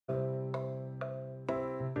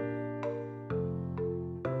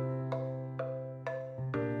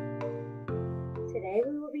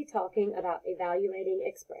talking about evaluating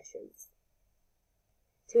expressions.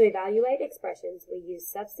 To evaluate expressions, we use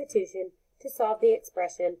substitution to solve the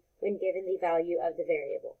expression when given the value of the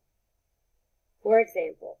variable. For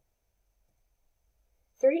example,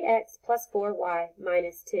 3x plus 4y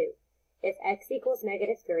minus 2, if x equals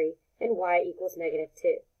negative 3 and y equals negative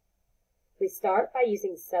 2. We start by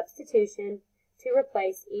using substitution to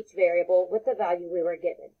replace each variable with the value we were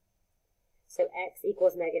given. So x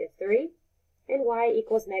equals negative 3 and y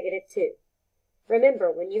equals negative 2.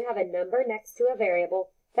 Remember, when you have a number next to a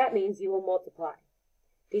variable, that means you will multiply.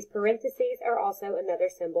 These parentheses are also another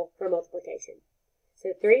symbol for multiplication.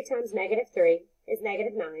 So 3 times negative 3 is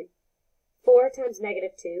negative 9. 4 times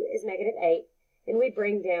negative 2 is negative 8, and we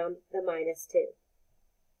bring down the minus 2.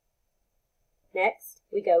 Next,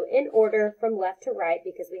 we go in order from left to right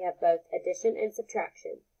because we have both addition and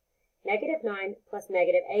subtraction. Negative 9 plus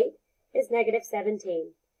negative 8 is negative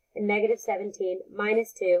 17, and negative 17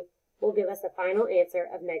 minus 2 will give us a final answer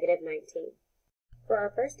of negative 19. For our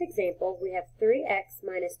first example, we have 3x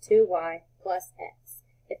minus 2y plus x,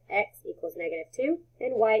 if x equals negative 2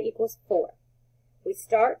 and y equals 4. We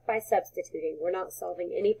start by substituting. We're not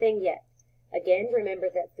solving anything yet. Again, remember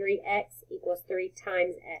that 3x equals 3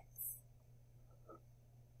 times x.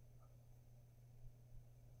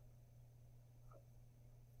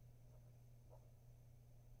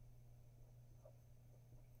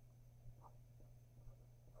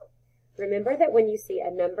 Remember that when you see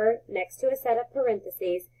a number next to a set of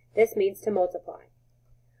parentheses, this means to multiply.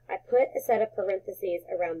 I put a set of parentheses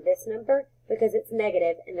around this number because it's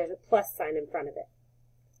negative and there's a plus sign in front of it.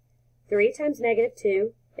 3 times negative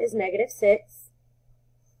 2 is negative 6.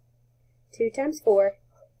 2 times 4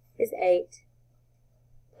 is 8,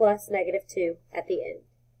 plus negative 2 at the end.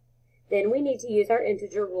 Then we need to use our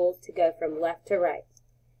integer rules to go from left to right.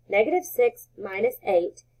 Negative 6 minus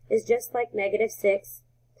 8 is just like negative 6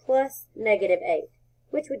 plus negative 8,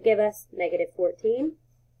 which would give us negative 14,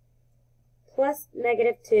 plus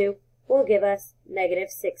negative 2 will give us negative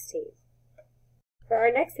 16. For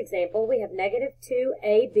our next example, we have negative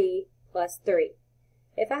 2ab plus 3.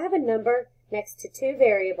 If I have a number next to two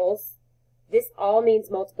variables, this all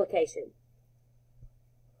means multiplication.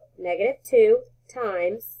 Negative 2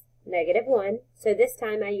 times negative 1, so this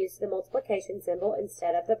time I use the multiplication symbol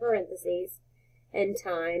instead of the parentheses, and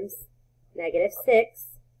times negative 6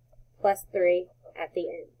 plus 3 at the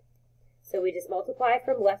end. So we just multiply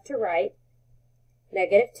from left to right.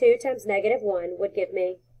 Negative 2 times negative 1 would give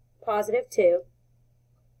me positive 2,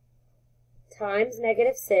 times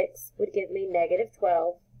negative 6 would give me negative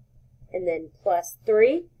 12, and then plus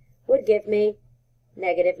 3 would give me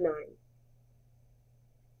negative 9.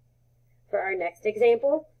 For our next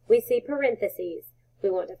example, we see parentheses. We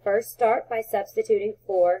want to first start by substituting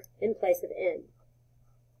 4 in place of n.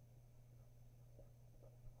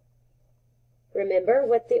 Remember,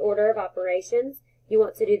 with the order of operations, you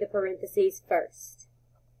want to do the parentheses first.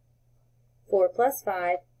 4 plus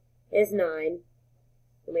 5 is 9,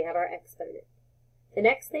 and we have our exponent. The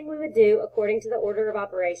next thing we would do, according to the order of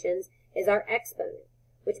operations, is our exponent,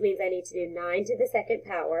 which means I need to do 9 to the second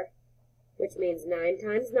power, which means 9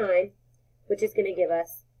 times 9, which is going to give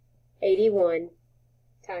us 81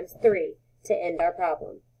 times 3 to end our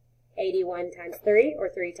problem. 81 times 3, or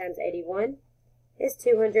 3 times 81, is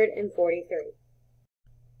 243.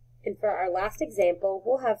 And for our last example,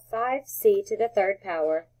 we'll have 5c to the third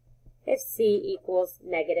power if c equals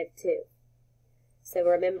negative 2. So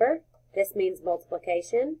remember, this means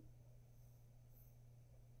multiplication.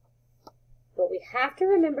 But we have to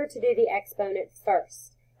remember to do the exponent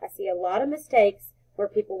first. I see a lot of mistakes where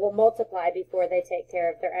people will multiply before they take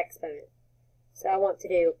care of their exponent. So I want to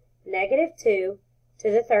do negative 2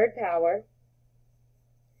 to the third power.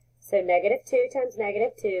 So negative 2 times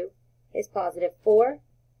negative 2 is positive 4,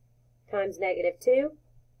 times negative 2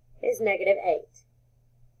 is negative 8.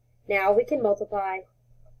 Now we can multiply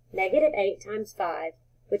negative 8 times 5,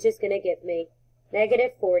 which is going to give me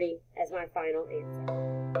negative 40 as my final answer.